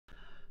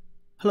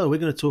Hello, we're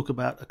going to talk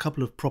about a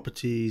couple of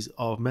properties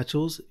of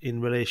metals in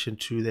relation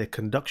to their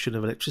conduction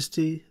of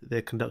electricity,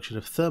 their conduction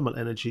of thermal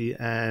energy,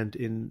 and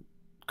in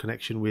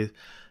connection with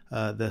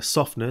their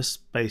softness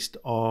based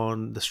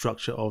on the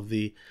structure of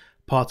the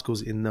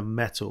particles in the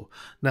metal.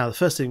 Now, the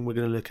first thing we're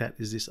going to look at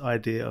is this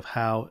idea of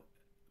how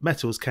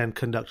metals can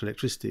conduct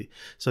electricity.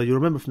 So you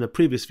remember from the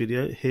previous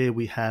video, here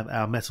we have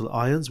our metal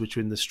ions, which are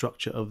in the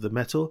structure of the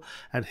metal,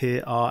 and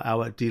here are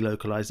our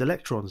delocalized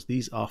electrons.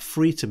 These are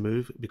free to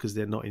move because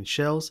they're not in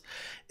shells.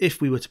 If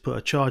we were to put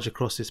a charge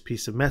across this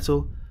piece of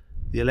metal,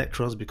 the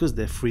electrons, because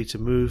they're free to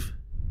move,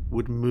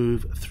 would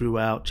move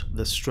throughout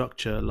the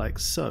structure like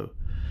so.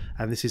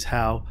 And this is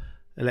how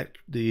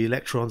the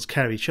electrons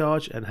carry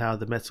charge and how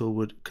the metal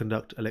would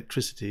conduct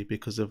electricity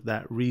because of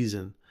that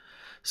reason.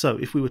 So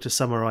if we were to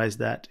summarize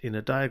that in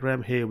a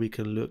diagram, here we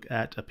can look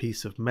at a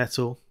piece of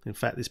metal. In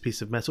fact, this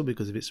piece of metal,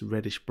 because of its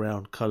reddish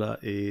brown color,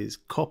 is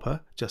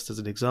copper, just as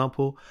an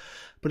example.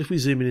 But if we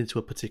zoom in into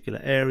a particular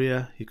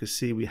area, you can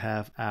see we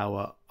have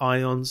our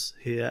ions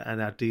here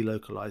and our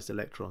delocalized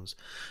electrons.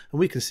 And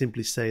we can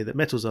simply say that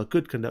metals are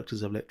good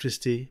conductors of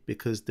electricity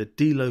because the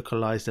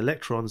delocalized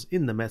electrons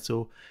in the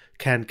metal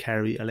can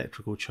carry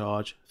electrical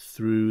charge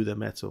through the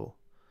metal.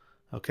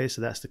 Okay,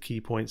 so that's the key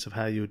points of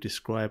how you would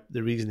describe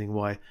the reasoning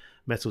why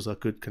metals are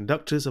good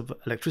conductors of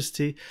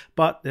electricity,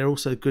 but they're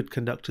also good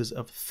conductors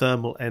of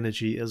thermal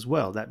energy as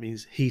well. That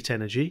means heat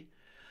energy,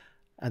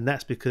 and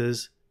that's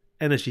because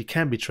energy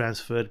can be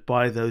transferred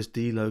by those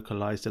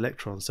delocalized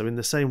electrons. So in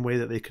the same way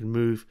that they can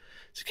move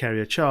to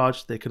carry a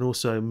charge, they can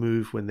also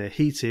move when they're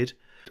heated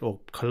or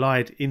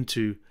collide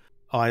into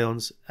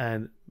ions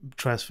and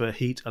transfer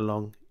heat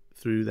along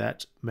through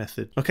that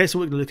method. Okay, so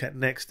what we're going to look at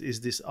next is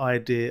this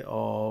idea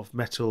of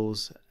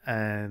metals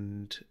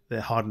and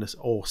their hardness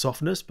or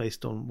softness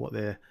based on what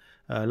they're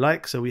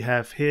like. So we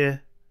have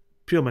here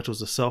pure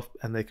metals are soft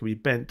and they can be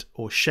bent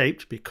or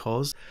shaped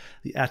because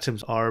the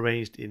atoms are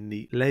arranged in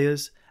neat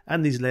layers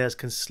and these layers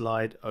can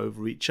slide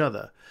over each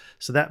other.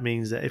 So that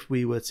means that if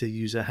we were to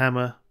use a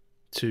hammer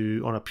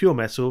on a pure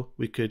metal,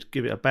 we could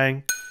give it a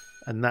bang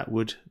and that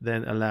would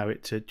then allow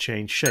it to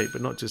change shape,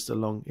 but not just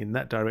along in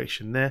that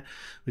direction there.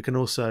 We can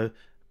also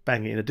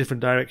bang it in a different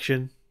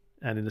direction,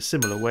 and in a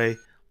similar way,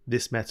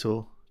 this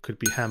metal could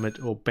be hammered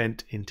or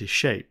bent into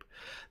shape.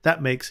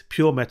 That makes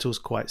pure metals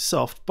quite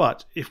soft,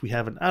 but if we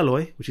have an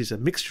alloy, which is a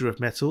mixture of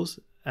metals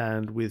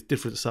and with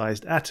different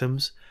sized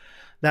atoms,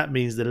 that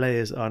means the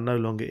layers are no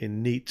longer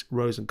in neat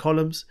rows and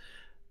columns,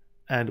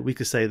 and we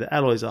could say that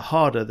alloys are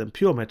harder than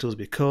pure metals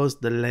because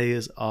the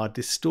layers are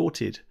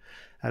distorted.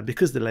 And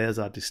because the layers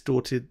are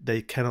distorted,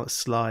 they cannot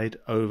slide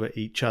over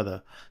each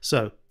other.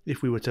 So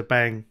if we were to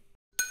bang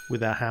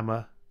with our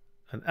hammer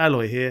an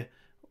alloy here,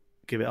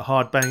 give it a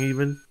hard bang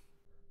even,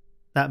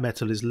 that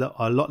metal is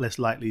a lot less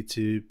likely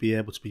to be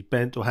able to be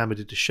bent or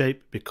hammered into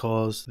shape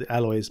because the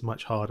alloy is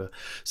much harder.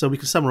 So we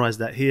can summarize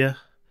that here.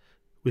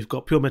 We've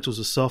got pure metals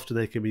are soft and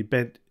they can be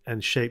bent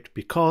and shaped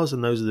because,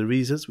 and those are the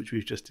reasons which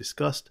we've just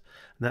discussed.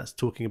 And that's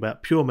talking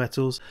about pure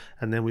metals.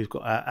 And then we've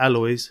got our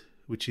alloys,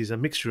 which is a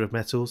mixture of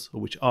metals, or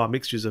which are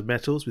mixtures of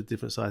metals with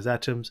different size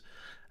atoms,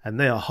 and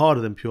they are harder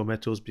than pure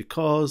metals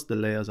because the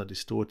layers are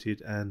distorted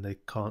and they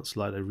can't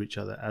slide over each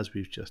other, as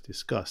we've just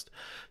discussed.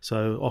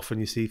 So often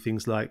you see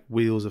things like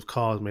wheels of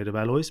cars made of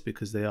alloys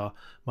because they are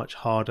much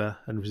harder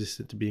and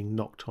resistant to being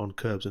knocked on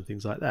curbs and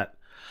things like that.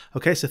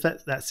 Okay, so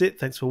that's it.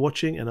 Thanks for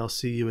watching, and I'll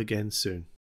see you again soon.